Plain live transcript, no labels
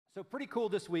So pretty cool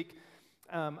this week.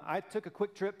 I took a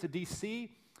quick trip to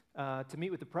D.C. To meet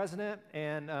with the president,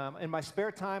 and in my spare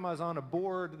time, I was on a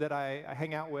board that I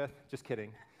hang out with. Just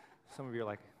kidding. Some of you are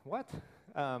like, what?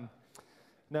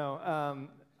 No,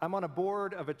 I'm on a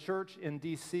board of a church in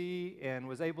D.C. and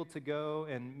was able to go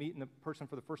and meet in person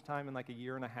for the first time in like a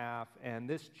year and a half. And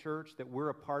this church that we're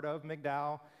a part of,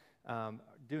 McDowell,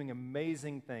 doing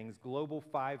amazing things. Global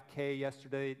 5K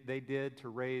yesterday they did to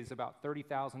raise about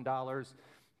 $30,000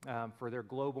 for their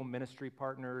global ministry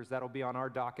partners. That'll be on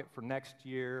our docket for next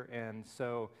year. And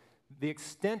so the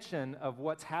extension of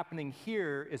what's happening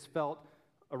here is felt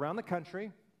around the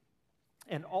country.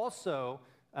 And also,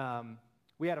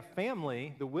 we had a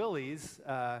family, the Willies,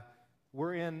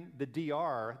 were in the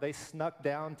DR. They snuck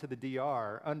down to the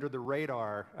DR under the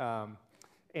radar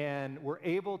and were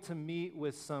able to meet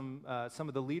with some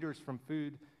of the leaders from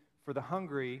Food for the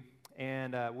Hungry.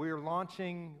 And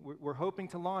we're hoping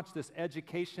to launch this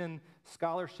education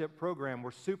scholarship program.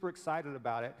 We're super excited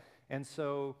about it. And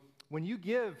so when you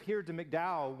give here to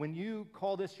McDowell, when you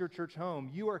call this your church home,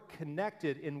 you are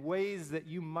connected in ways that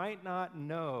you might not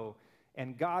know.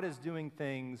 And God is doing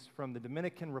things from the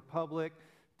Dominican Republic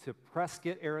to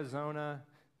Prescott, Arizona,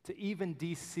 to even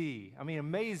D.C. I mean,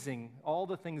 amazing, all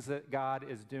the things that God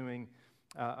is doing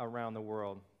around the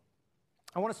world.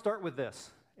 I want to start with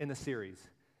this in the series.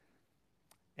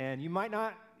 And you might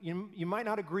not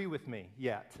agree with me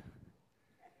yet.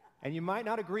 And you might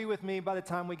not agree with me by the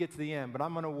time we get to the end, but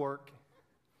I'm going to work.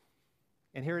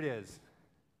 And here it is.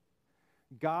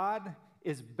 God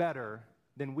is better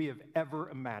than we have ever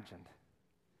imagined.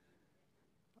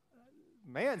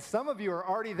 Man, some of you are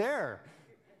already there.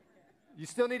 You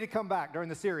still need to come back during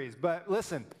the series. But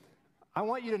listen, I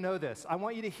want you to know this. I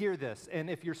want you to hear this. And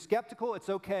if you're skeptical, it's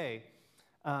okay.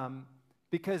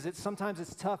 Because sometimes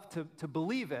it's tough to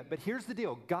believe it. But here's the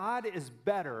deal. God is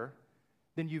better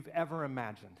than you've ever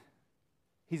imagined.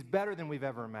 He's better than we've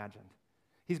ever imagined.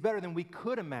 He's better than we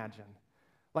could imagine.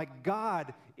 Like,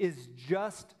 God is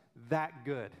just that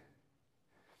good.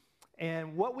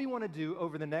 And what we want to do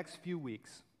over the next few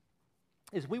weeks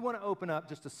is we want to open up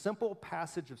just a simple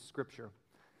passage of Scripture.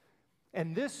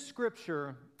 And this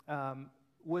Scripture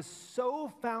was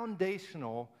so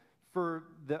foundational for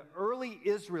the early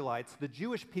Israelites, the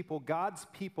Jewish people, God's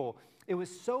people. It was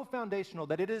so foundational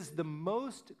that it is the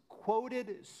most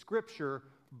quoted Scripture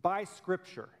by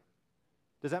Scripture.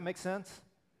 Does that make sense?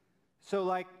 So,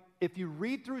 like, if you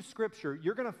read through Scripture,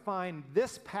 you're going to find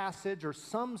this passage or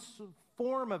some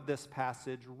form of this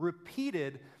passage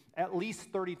repeated at least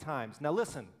 30 times. Now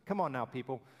listen, come on now,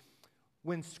 people.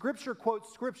 When Scripture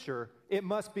quotes Scripture, it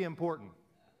must be important.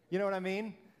 You know what I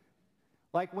mean?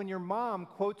 Like when your mom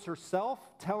quotes herself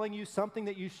telling you something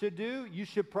that you should do, you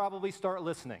should probably start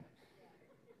listening.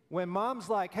 When mom's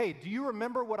like, hey, do you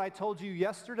remember what I told you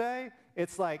yesterday?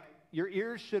 It's like your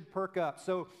ears should perk up.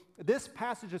 So this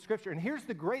passage of Scripture, and here's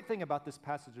the great thing about this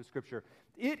passage of Scripture.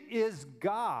 It is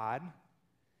God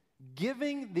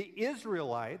giving the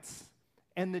Israelites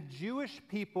and the Jewish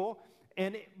people,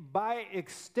 and by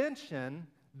extension,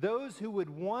 those who would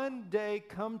one day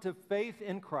come to faith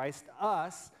in Christ,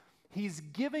 us. He's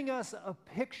giving us a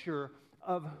picture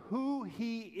of who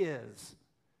He is.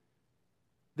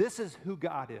 This is who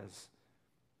God is.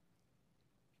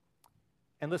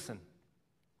 And listen,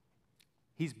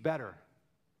 He's better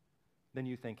than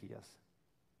you think He is.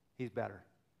 He's better.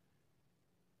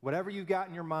 Whatever you've got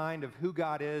in your mind of who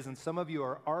God is, and some of you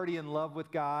are already in love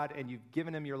with God and you've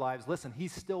given Him your lives, listen,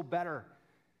 He's still better.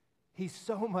 He's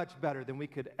so much better than we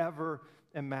could ever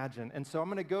imagine. And so I'm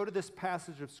going to go to this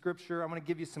passage of Scripture. I'm going to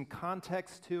give you some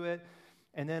context to it.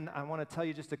 And then I want to tell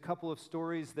you just a couple of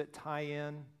stories that tie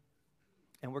in.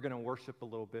 And we're going to worship a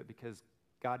little bit because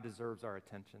God deserves our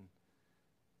attention.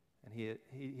 And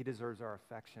he deserves our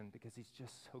affection because He's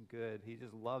just so good. He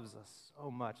just loves us so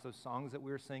much. Those songs that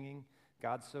we were singing,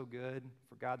 God's so good,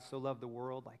 for God so loved the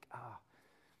world,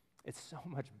 it's so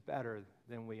much better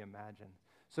than we imagine.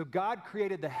 So God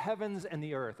created the heavens and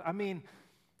the earth. I mean,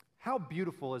 how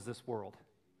beautiful is this world?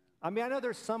 I mean, I know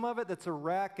there's some of it that's a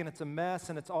wreck and it's a mess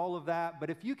and it's all of that,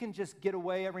 but if you can just get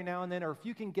away every now and then, or if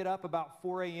you can get up about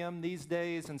 4 a.m. these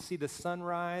days and see the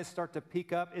sunrise start to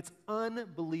peek up, it's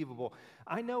unbelievable.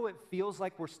 I know it feels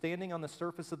like we're standing on the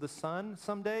surface of the sun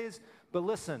some days, but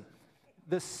listen,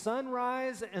 the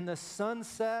sunrise and the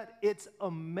sunset, it's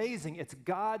amazing. It's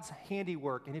God's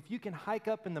handiwork. And if you can hike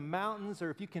up in the mountains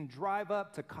or if you can drive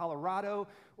up to Colorado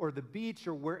or the beach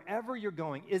or wherever you're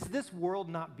going, is this world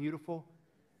not beautiful?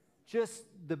 Just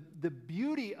the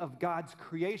beauty of God's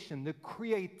creation, the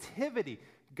creativity.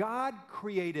 God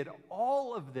created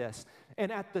all of this,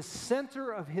 and at the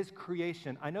center of his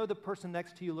creation, I know the person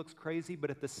next to you looks crazy, but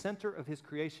at the center of his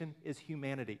creation is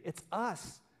humanity. It's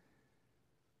us.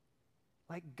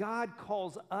 Like God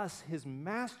calls us his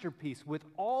masterpiece with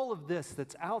all of this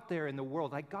that's out there in the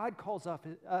world. Like God calls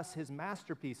us his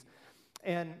masterpiece.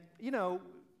 And, you know,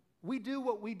 we do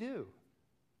what we do.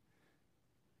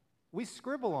 We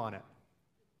scribble on it.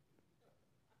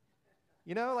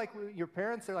 You know, like your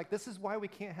parents are like, this is why we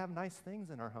can't have nice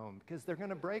things in our home, because they're going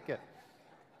to break it.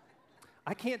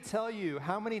 I can't tell you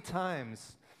how many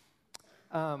times,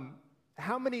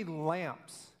 how many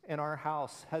lamps in our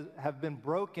house have been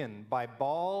broken by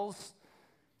balls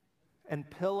and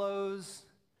pillows.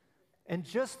 And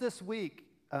just this week,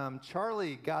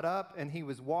 Charlie got up and he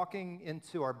was walking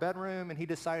into our bedroom and he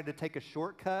decided to take a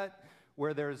shortcut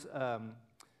where there's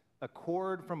a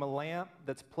cord from a lamp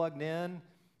that's plugged in.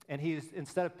 And he's,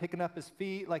 instead of picking up his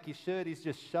feet like he should, he's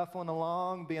just shuffling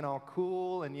along, being all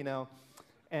cool, and, you know.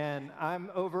 And I'm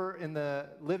over in the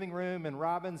living room, and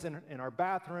Robin's in our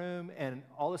bathroom, and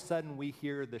all of a sudden we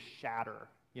hear the shatter,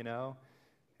 you know.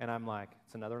 And I'm like,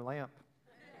 it's another lamp.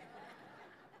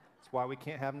 That's why we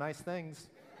can't have nice things.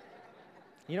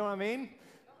 You know what I mean?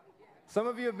 Some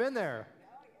of you have been there.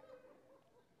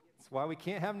 That's why we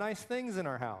can't have nice things in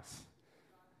our house.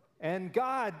 And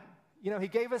God, you know, he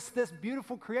gave us this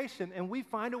beautiful creation, and we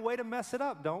find a way to mess it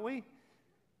up, don't we?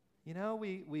 You know,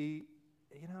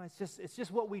 you know, it's just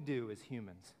what we do as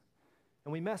humans.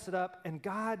 And we mess it up, and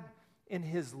God, in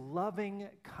his loving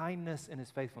kindness and his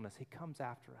faithfulness, he comes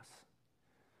after us.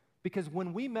 Because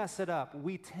when we mess it up,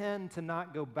 we tend to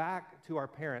not go back to our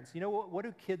parents. You know, what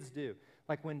do kids do?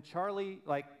 Like when Charlie,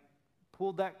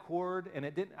 pulled that cord, and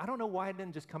it didn't, I don't know why it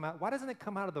didn't just come out. Why doesn't it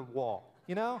come out of the wall,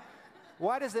 you know?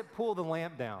 Why does it pull the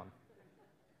lamp down?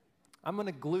 I'm going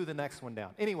to glue the next one down.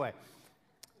 Anyway,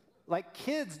 like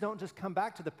kids don't just come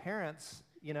back to the parents,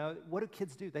 you know. What do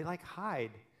kids do? They hide.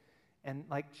 And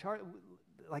Charlie,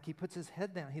 he puts his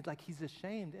head down. He's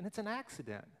ashamed, and it's an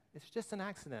accident. It's just an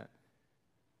accident.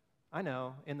 I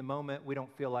know, in the moment, we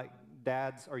don't feel like,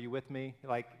 dads, are you with me?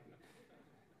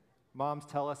 Moms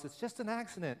tell us, it's just an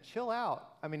accident. Chill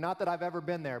out. I mean, not that I've ever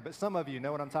been there, but some of you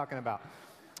know what I'm talking about.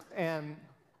 And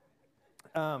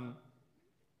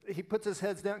he puts his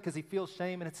head down because he feels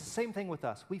shame, and it's the same thing with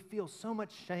us. We feel so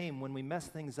much shame when we mess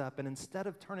things up, and instead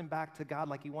of turning back to God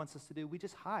like he wants us to do, we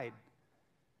just hide.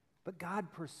 But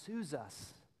God pursues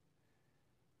us.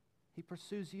 He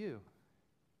pursues you.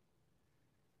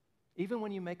 Even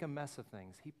when you make a mess of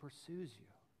things, he pursues you.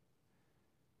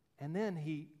 And then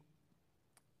he,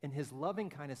 in his loving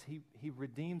kindness, he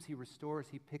redeems, he restores,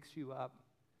 he picks you up,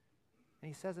 and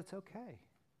he says it's okay.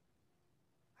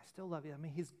 I still love you. I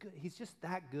mean, he's good. He's just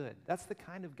that good. That's the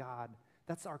kind of God.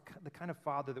 That's the kind of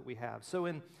Father that we have.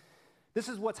 So this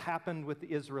is what's happened with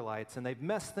the Israelites, and they've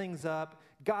messed things up.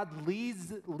 God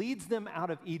leads them out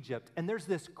of Egypt, and there's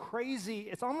this crazy,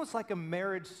 it's almost like a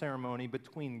marriage ceremony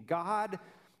between God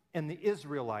and the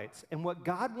Israelites. And what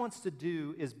God wants to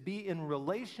do is be in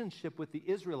relationship with the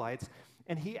Israelites,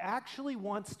 and he actually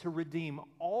wants to redeem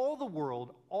all the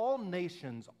world, all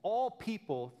nations, all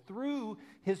people through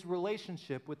his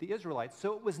relationship with the Israelites.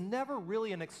 So it was never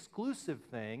really an exclusive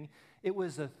thing. It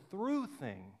was a through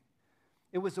thing.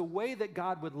 It was a way that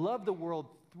God would love the world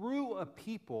through a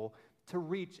people to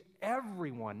reach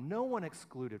everyone, no one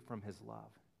excluded from his love.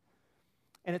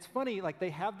 And it's funny, they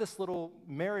have this little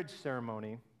marriage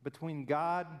ceremony between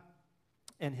God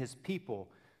and his people,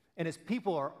 and his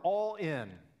people are all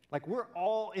in. We're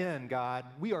all in, God.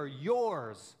 We are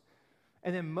yours.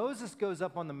 And then Moses goes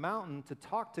up on the mountain to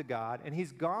talk to God, and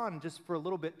he's gone just for a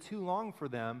little bit too long for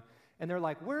them. And they're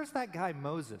like, where's that guy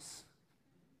Moses?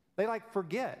 They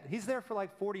forget. He's there for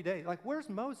 40 days. Where's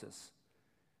Moses?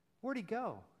 Where'd he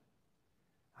go?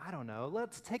 I don't know.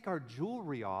 Let's take our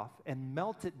jewelry off and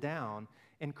melt it down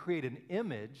and create an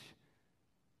image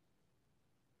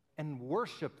and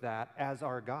worship that as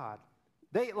our God.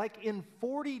 They, in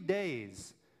 40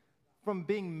 days, from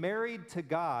being married to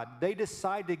God, they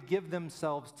decide to give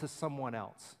themselves to someone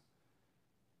else.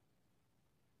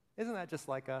 Isn't that just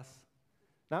like us?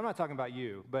 Now, I'm not talking about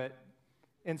you, but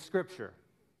in Scripture.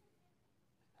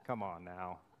 Come on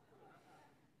now.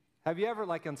 Have you ever,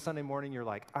 on Sunday morning, you're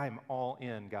like, I'm all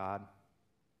in, God.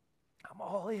 I'm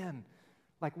all in.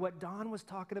 What Don was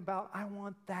talking about, I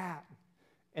want that.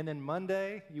 And then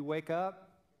Monday, you wake up,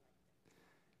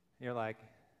 and you're like,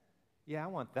 yeah, I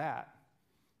want that.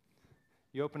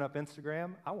 You open up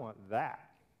Instagram, I want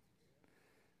that.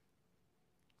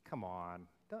 Come on.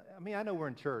 I know we're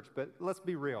in church, but let's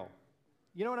be real.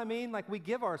 You know what I mean? We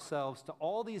give ourselves to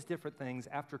all these different things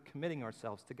after committing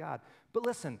ourselves to God. But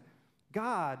listen,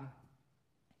 God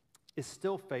is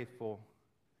still faithful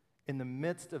in the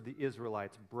midst of the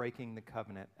Israelites breaking the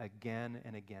covenant again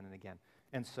and again and again.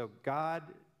 And so God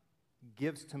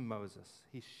gives to Moses,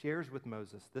 he shares with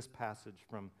Moses this passage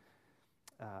from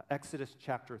Exodus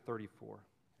chapter 34.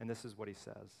 And this is what he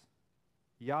says.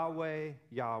 Yahweh,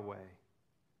 Yahweh,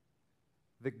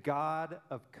 the God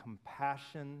of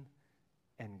compassion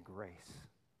and grace.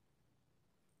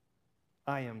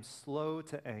 I am slow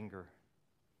to anger,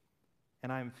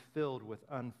 and I am filled with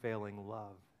unfailing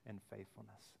love and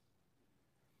faithfulness.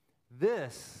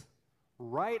 This,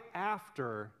 right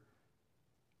after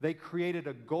they created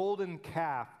a golden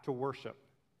calf to worship.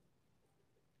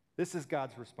 This is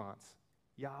God's response.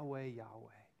 Yahweh,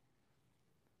 Yahweh,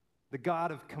 the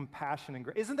God of compassion and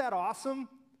grace. Isn't that awesome?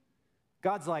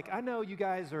 God's like, I know you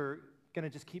guys are going to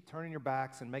just keep turning your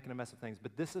backs and making a mess of things,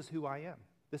 but this is who I am.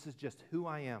 This is just who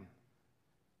I am.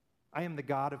 I am the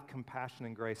God of compassion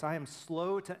and grace. I am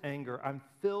slow to anger. I'm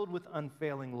filled with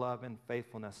unfailing love and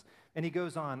faithfulness. And he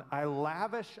goes on, I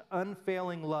lavish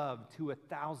unfailing love to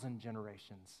 1,000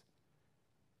 generations.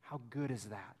 How good is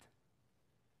that?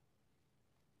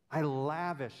 I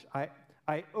lavish,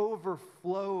 I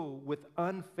overflow with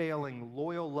unfailing,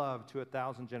 loyal love to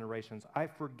 1,000 generations. I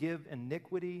forgive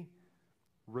iniquity,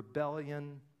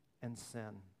 rebellion, and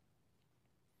sin.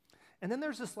 And then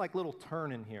there's this like little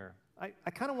turn in here.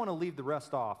 I kind of want to leave the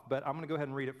rest off, but I'm going to go ahead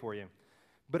and read it for you.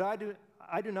 But I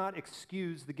do not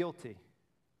excuse the guilty.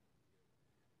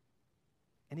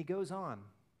 And he goes on.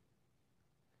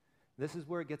 This is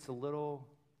where it gets a little,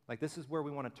 like this is where we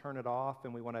want to turn it off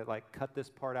and we want to like cut this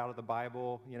part out of the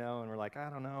Bible, you know, and we're like, I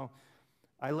don't know.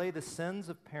 I lay the sins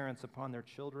of parents upon their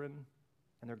children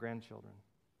and their grandchildren.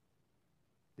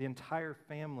 The entire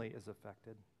family is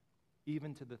affected,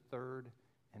 even to the third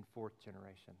and fourth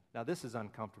generation. Now, this is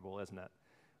uncomfortable, isn't it?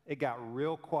 It got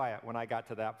real quiet when I got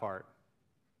to that part.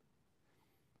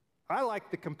 I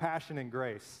like the compassion and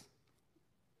grace.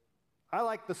 I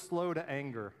like the slow to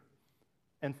anger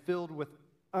and filled with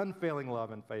unfailing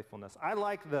love and faithfulness. I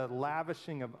like the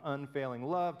lavishing of unfailing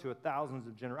love to 1,000s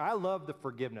of generations. I love the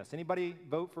forgiveness. Anybody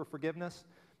vote for forgiveness?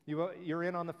 You're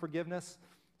in on the forgiveness?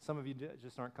 Some of you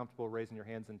just aren't comfortable raising your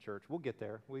hands in church. We'll get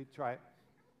there. We try it.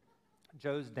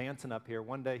 Joe's dancing up here.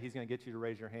 One day he's going to get you to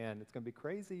raise your hand. It's going to be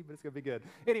crazy, but it's going to be good.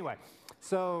 Anyway,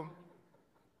 so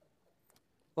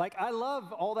like I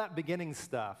love all that beginning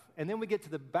stuff. And then we get to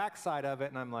the backside of it,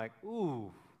 and I'm like,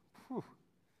 ooh, whew.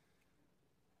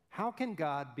 How can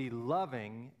God be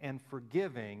loving and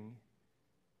forgiving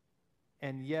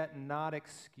and yet not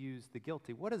excuse the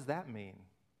guilty? What does that mean?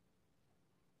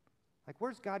 Like,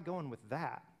 where's God going with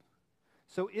that?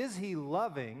 So is he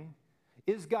loving?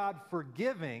 Is God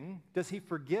forgiving? Does he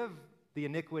forgive the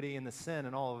iniquity and the sin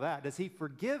and all of that? Does he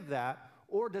forgive that,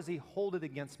 or does he hold it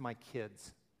against my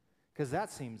kids? Because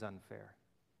that seems unfair.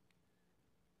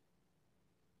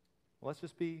 Well, let's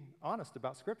just be honest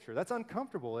about Scripture. That's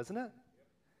uncomfortable, isn't it?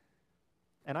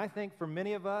 And I think for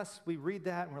many of us, we read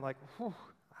that and we're like, whew,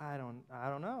 I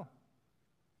don't know.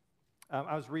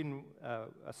 I was reading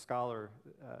a scholar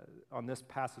on this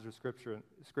passage of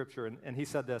Scripture, and he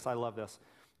said this. I love this.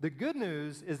 The good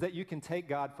news is that you can take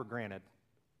God for granted.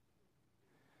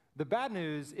 The bad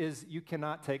news is you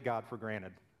cannot take God for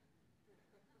granted.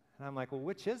 And I'm like, well,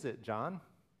 which is it, John?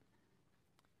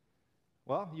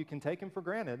 Well, you can take him for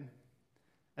granted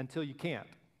until you can't.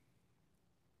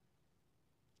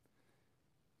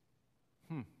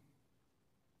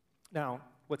 Now,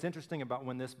 what's interesting about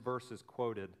when this verse is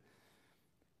quoted,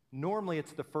 normally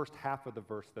it's the first half of the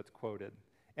verse that's quoted.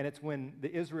 And it's when the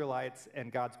Israelites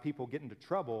and God's people get into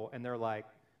trouble and they're like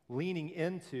leaning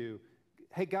into,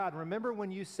 hey, God, remember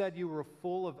when you said you were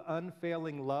full of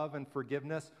unfailing love and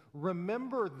forgiveness?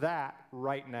 Remember that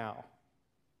right now.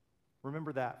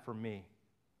 Remember that for me.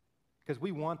 Because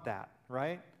we want that,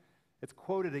 right? It's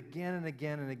quoted again and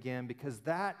again and again because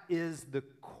that is the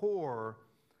core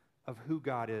of who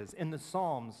God is. In the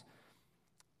Psalms,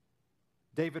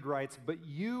 David writes, but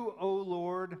you, O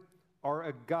Lord, are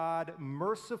a God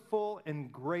merciful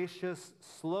and gracious,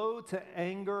 slow to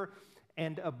anger,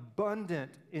 and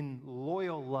abundant in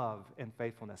loyal love and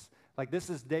faithfulness. Like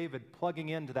this is David plugging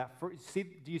into that.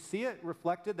 Do you see it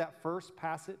reflected, that first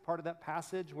passage, part of that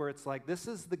passage where it's like, this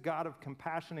is the God of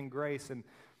compassion and grace, and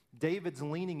David's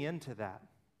leaning into that.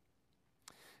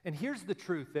 And here's the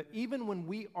truth, that even when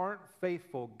we aren't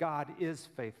faithful, God is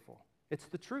faithful. It's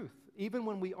the truth, even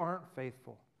when we aren't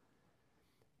faithful.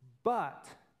 But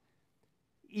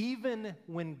even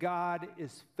when God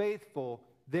is faithful,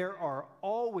 there are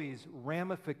always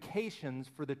ramifications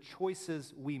for the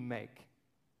choices we make.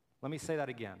 Let me say that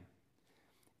again.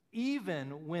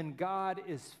 Even when God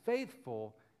is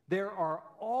faithful, there are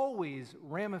always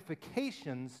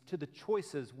ramifications to the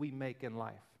choices we make in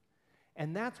life.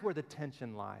 And that's where the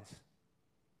tension lies,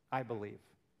 I believe,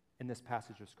 in this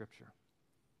passage of Scripture.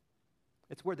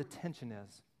 It's where the tension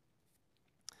is.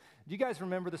 Do you guys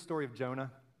remember the story of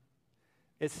Jonah?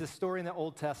 It's the story in the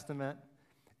Old Testament,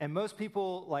 and most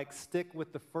people stick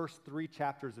with the first 3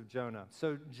 chapters of Jonah.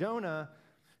 So Jonah,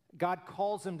 God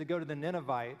calls him to go to the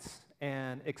Ninevites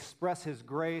and express his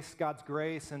grace, God's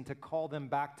grace, and to call them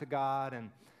back to God.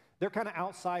 And they're kind of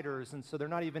outsiders, and so they're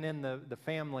not even in the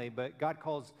family, but God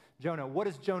calls Jonah. What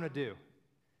does Jonah do?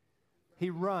 He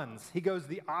runs. He goes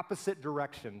the opposite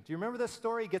direction. Do you remember this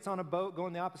story? He gets on a boat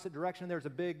going the opposite direction. There's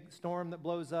a big storm that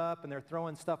blows up, and they're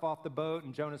throwing stuff off the boat,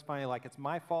 and Jonah's finally like, it's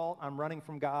my fault. I'm running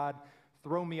from God.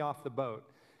 Throw me off the boat.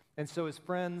 And so his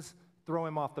friends throw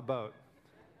him off the boat.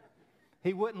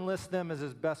 He wouldn't list them as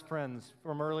his best friends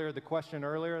from earlier, the question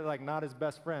earlier, not his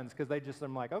best friends, because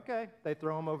I'm like, okay. They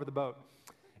throw him over the boat.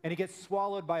 And he gets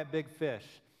swallowed by a big fish.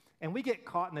 And we get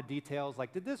caught in the details,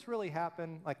 did this really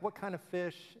happen? What kind of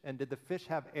fish? And did the fish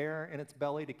have air in its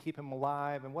belly to keep him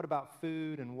alive? And what about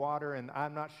food and water? And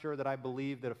I'm not sure that I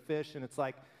believe that a fish, and it's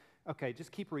okay,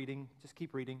 just keep reading,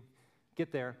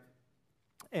 get there.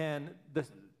 And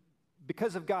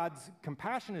because of God's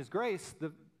compassion, His grace,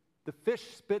 the fish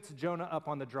spits Jonah up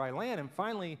on the dry land. And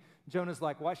finally, Jonah's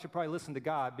like, well, I should probably listen to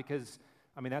God because,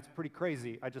 that's pretty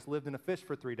crazy. I just lived in a fish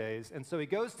for 3 days. And so he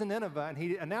goes to Nineveh and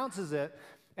he announces it.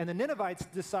 And the Ninevites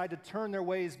decide to turn their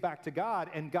ways back to God,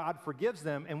 and God forgives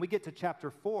them. And we get to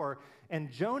chapter 4, and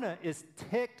Jonah is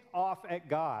ticked off at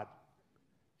God.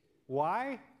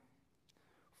 Why?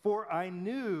 For I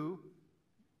knew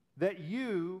that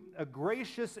you, a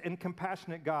gracious and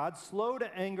compassionate God, slow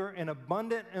to anger and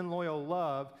abundant in loyal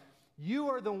love, you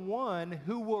are the one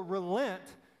who will relent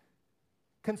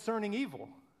concerning evil.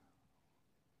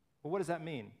 Well, what does that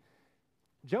mean?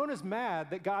 Jonah's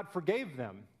mad that God forgave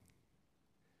them,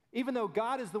 even though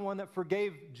God is the one that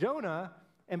forgave Jonah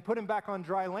and put him back on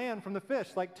dry land from the fish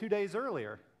 2 days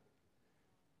earlier.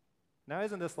 Now,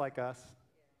 isn't this like us?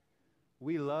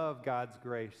 We love God's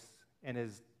grace and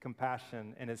His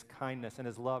compassion and His kindness and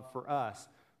His love for us,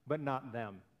 but not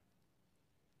them.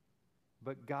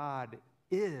 But God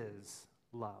is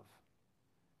love.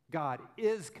 God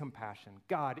is compassion.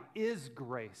 God is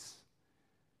grace.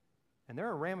 And there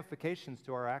are ramifications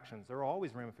to our actions. There are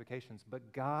always ramifications,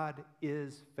 but God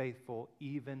is faithful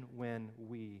even when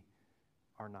we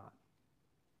are not.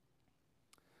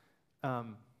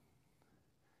 I'm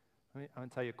going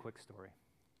to tell you a quick story.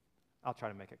 I'll try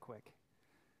to make it quick.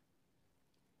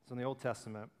 So in the Old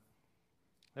Testament,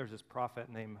 there's this prophet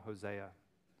named Hosea.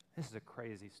 This is a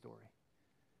crazy story.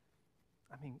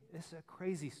 This is a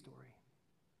crazy story.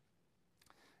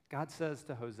 God says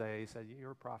to Hosea, He said,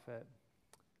 you're a prophet.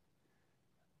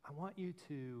 I want you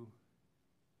to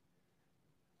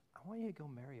go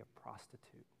marry a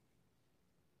prostitute.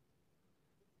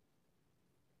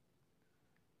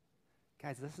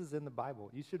 Guys, this is in the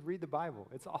Bible. You should read the Bible.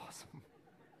 It's awesome.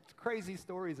 It's crazy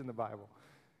stories in the Bible.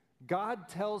 God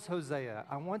tells Hosea,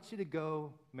 I want you to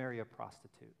go marry a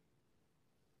prostitute.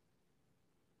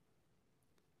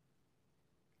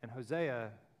 And Hosea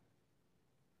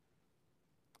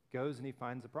goes and he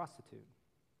finds a prostitute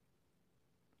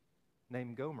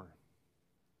named Gomer.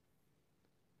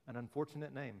 An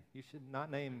unfortunate name. You should not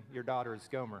name your daughters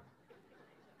Gomer.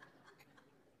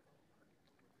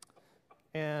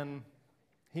 And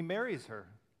he marries her.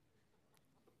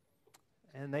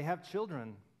 And they have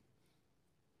children.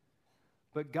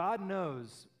 But God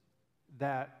knows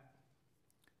that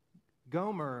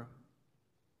Gomer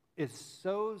is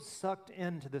so sucked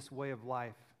into this way of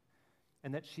life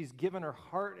and that she's given her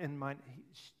heart and mind.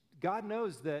 God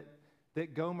knows that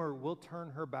Gomer will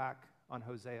turn her back on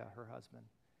Hosea, her husband.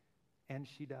 And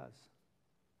she does.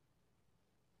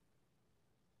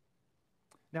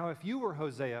 Now, if you were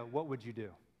Hosea, what would you do?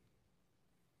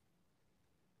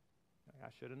 I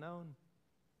should have known.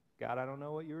 God, I don't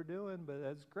know what you were doing, but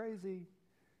that's crazy.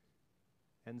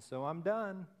 And so I'm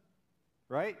done.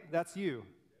 Right? That's you.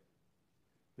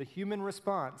 The human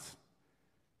response.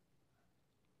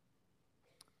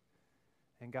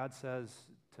 And God says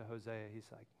to Hosea, He's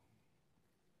like,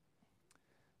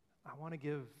 I want to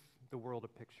give the world a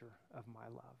picture of my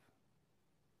love.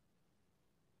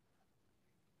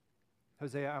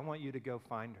 Hosea, I want you to go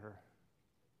find her.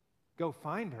 Go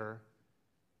find her?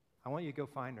 I want you to go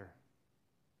find her.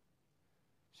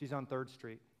 She's on 3rd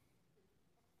Street,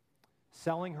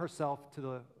 selling herself to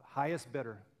the highest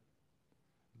bidder,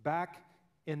 back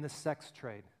in the sex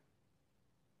trade.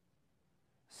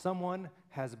 Someone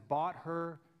has bought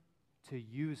her to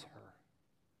use her.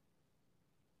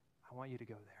 I want you to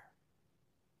go there.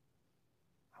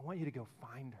 I want you to go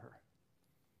find her.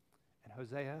 And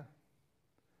Hosea,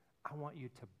 I want you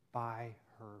to buy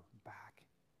her back.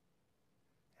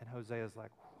 And Hosea's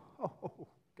like, whoa,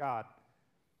 God,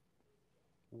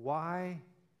 why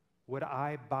would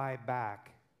I buy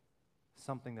back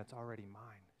something that's already mine?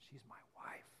 She's my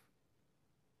wife.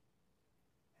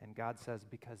 And God says,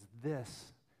 because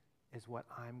this is what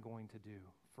I'm going to do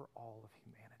for all of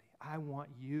humanity. I want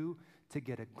you to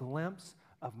get a glimpse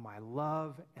of my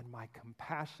love and my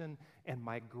compassion and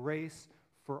my grace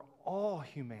for all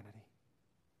humanity.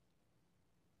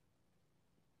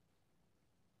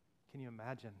 Can you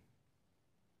imagine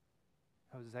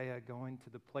Hosea going to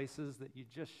the places that you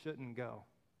just shouldn't go,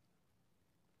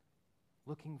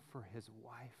 looking for his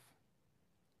wife,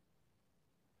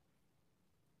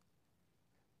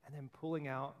 and then pulling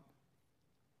out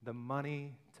the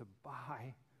money to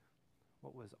buy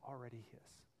what was already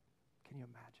his? Can you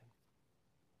imagine?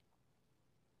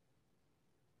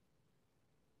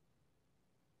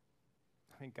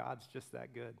 I mean, God's just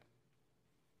that good.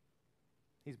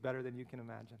 He's better than you can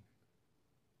imagine.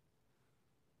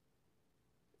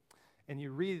 And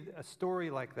you read a story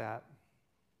like that,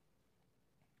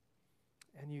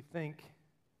 and you think,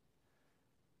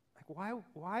 like,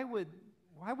 why would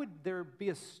there be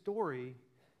a story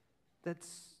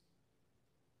that's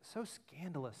so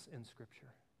scandalous in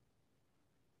Scripture?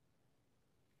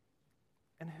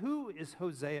 And who is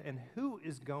Hosea and who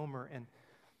is Gomer? And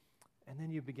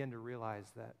then you begin to realize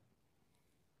that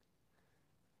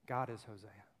God is Hosea.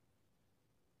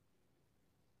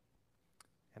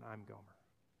 And I'm Gomer.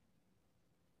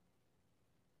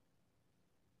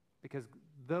 Because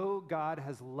though God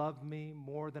has loved me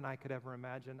more than I could ever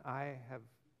imagine, I have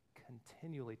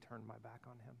continually turned my back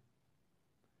on him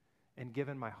and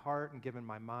given my heart and given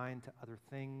my mind to other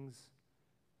things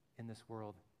in this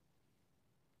world.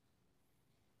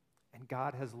 And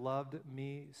God has loved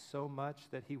me so much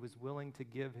that he was willing to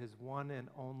give his one and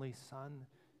only Son,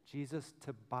 Jesus,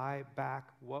 to buy back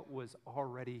what was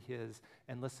already his.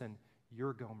 And listen,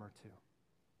 you're Gomer too.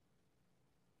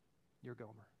 You're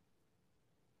Gomer.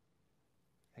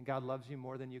 And God loves you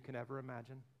more than you can ever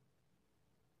imagine.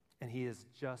 And he is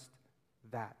just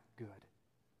that good.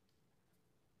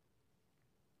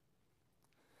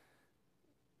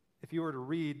 If you were to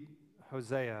read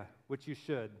Hosea, which you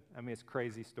should, I mean, it's a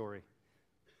crazy story.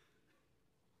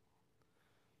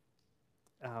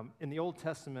 In the Old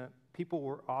Testament, people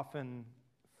were often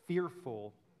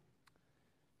fearful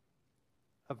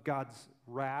of God's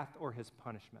wrath or his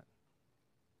punishment.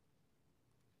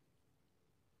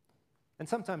 And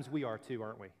sometimes we are too,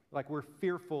 aren't we? Like, we're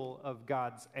fearful of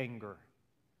God's anger,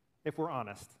 if we're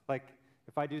honest. Like,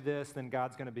 if I do this, then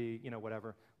God's going to be,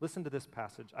 whatever. Listen to this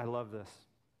passage. I love this.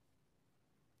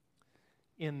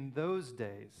 In those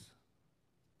days,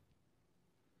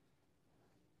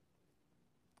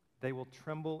 they will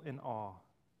tremble in awe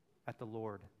at the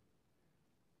Lord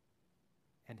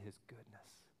and his goodness.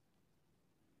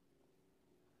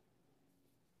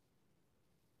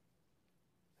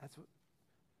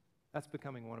 That's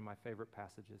becoming one of my favorite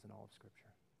passages in all of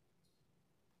Scripture.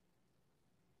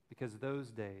 Because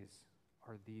those days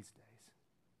are these days.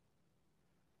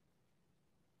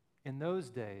 In those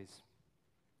days,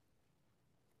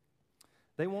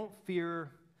 they won't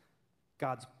fear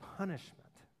God's punishment.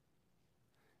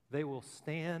 They will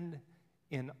stand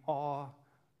in awe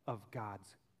of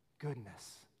God's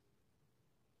goodness.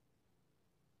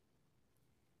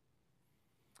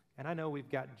 And I know we've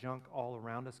got junk all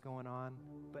around us going on,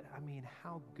 but I mean,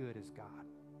 how good is God?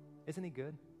 Isn't he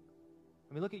good?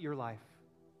 I mean, look at your life.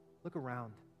 Look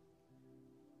around.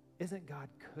 Isn't God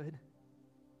good?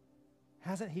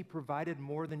 Hasn't he provided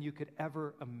more than you could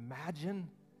ever imagine?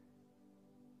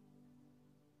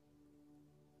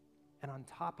 And on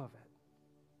top of it,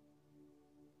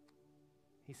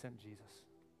 he sent Jesus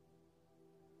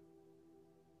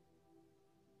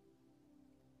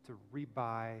to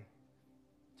rebuy,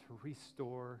 to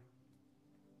restore,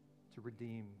 to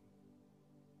redeem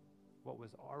what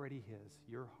was already his,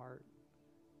 your heart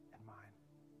and mine.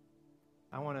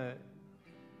 I want to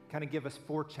kind of give us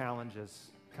 4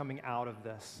 challenges coming out of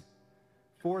this.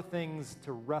 4 things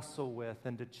to wrestle with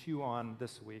and to chew on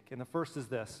this week. And the first is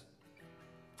this: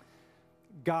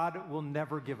 God will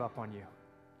never give up on you.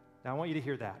 Now, I want you to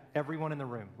hear that. Everyone in the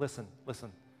room, listen.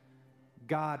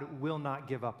 God will not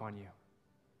give up on you.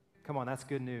 Come on, that's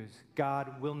good news.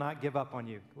 God will not give up on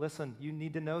you. Listen, you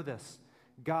need to know this.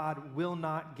 God will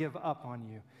not give up on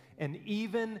you. And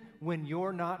even when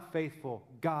you're not faithful,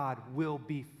 God will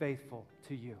be faithful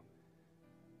to you.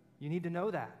 You need to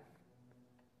know that.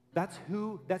 That's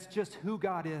just who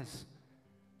God is.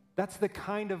 That's the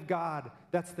kind of God,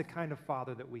 that's the kind of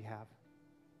Father that we have.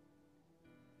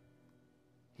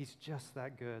 He's just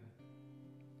that good.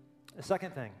 The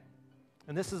second thing,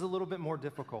 and this is a little bit more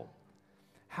difficult,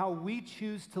 how we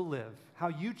choose to live, how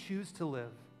you choose to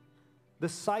live, the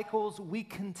cycles we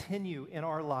continue in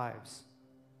our lives,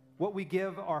 what we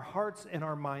give our hearts and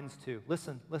our minds to.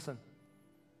 Listen.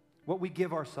 What we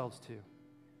give ourselves to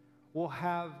will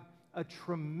have a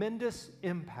tremendous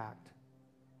impact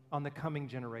on the coming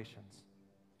generations.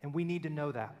 And we need to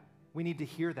know that. We need to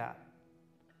hear that.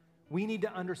 We need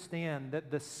to understand that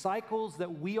the cycles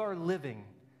that we are living,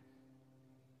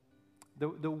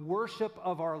 the worship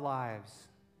of our lives,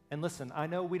 and listen, I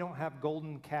know we don't have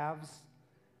golden calves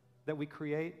that we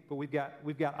create, but we've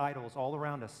got idols all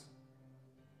around us.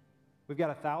 We've got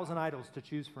 1,000 idols to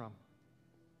choose from.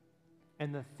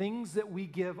 And the things that we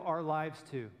give our lives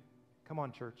to, come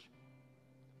on, church,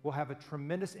 will have a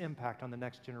tremendous impact on the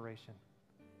next generation.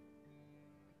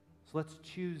 So let's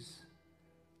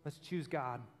choose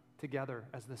God together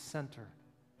as the center.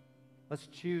 Let's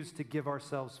choose to give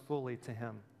ourselves fully to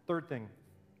Him. Third thing,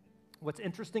 what's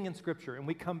interesting in Scripture, and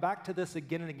we come back to this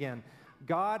again and again,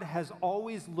 God has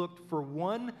always looked for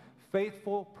one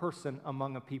faithful person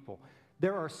among a people.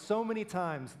 There are so many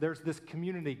times there's this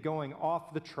community going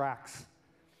off the tracks,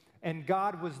 and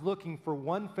God was looking for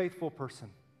one faithful person.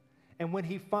 And when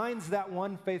He finds that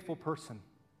one faithful person,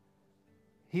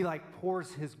 He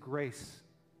pours His grace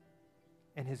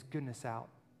and His goodness out.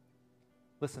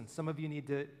 Listen, some of you need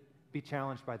to be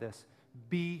challenged by this.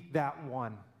 Be that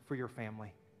one for your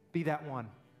family. Be that one.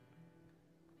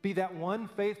 Be that one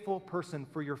faithful person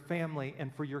for your family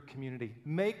and for your community.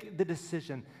 Make the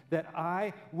decision that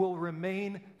I will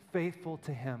remain faithful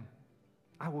to Him.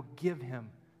 I will give Him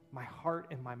my heart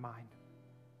and my mind.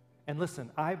 And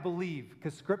listen, I believe,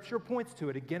 because Scripture points to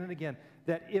it again and again,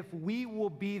 that if we will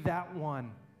be that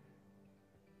one,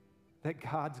 that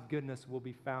God's goodness will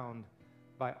be found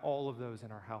by all of those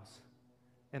in our house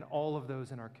and all of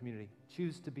those in our community.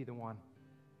 Choose to be the one.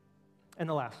 And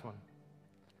the last one,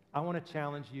 I want to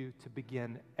challenge you to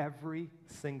begin every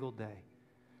single day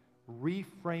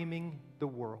reframing the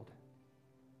world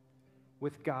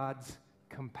with God's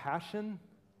compassion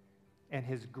and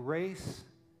His grace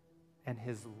and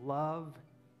His love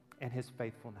and His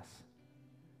faithfulness.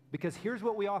 Because here's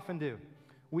what we often do.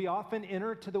 We often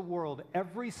enter to the world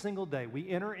every single day. We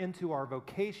enter into our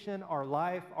vocation, our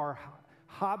life, our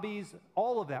hobbies,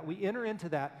 all of that. We enter into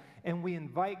that and we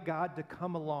invite God to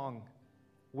come along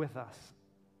with us.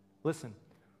 Listen,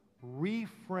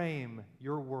 reframe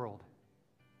your world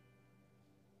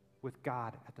with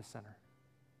God at the center.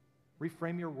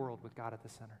 Reframe your world with God at the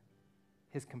center.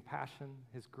 His compassion,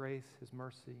 His grace, His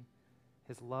mercy,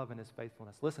 His love, and His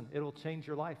faithfulness. Listen, it'll change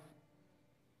your life.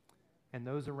 And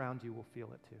those around you will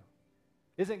feel it too.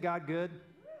 Isn't God good?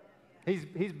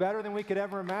 He's better than we could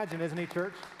ever imagine, isn't He,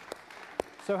 church?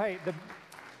 So hey,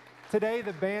 today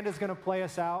the band is going to play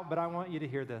us out, but I want you to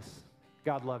hear this.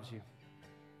 God loves you.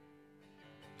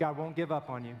 God won't give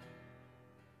up on you.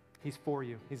 He's for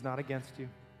you. He's not against you.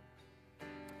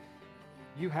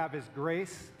 You have His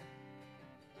grace.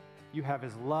 You have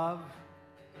His love.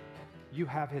 You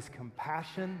have His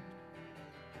compassion.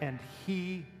 And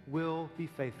He will be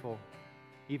faithful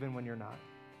even when you're not.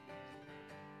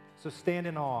 So stand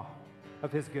in awe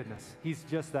of His goodness. He's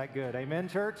just that good. Amen,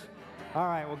 church? All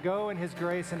right, well, go in His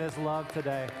grace and His love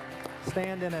today.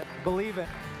 Stand in it, believe it,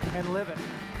 and live it.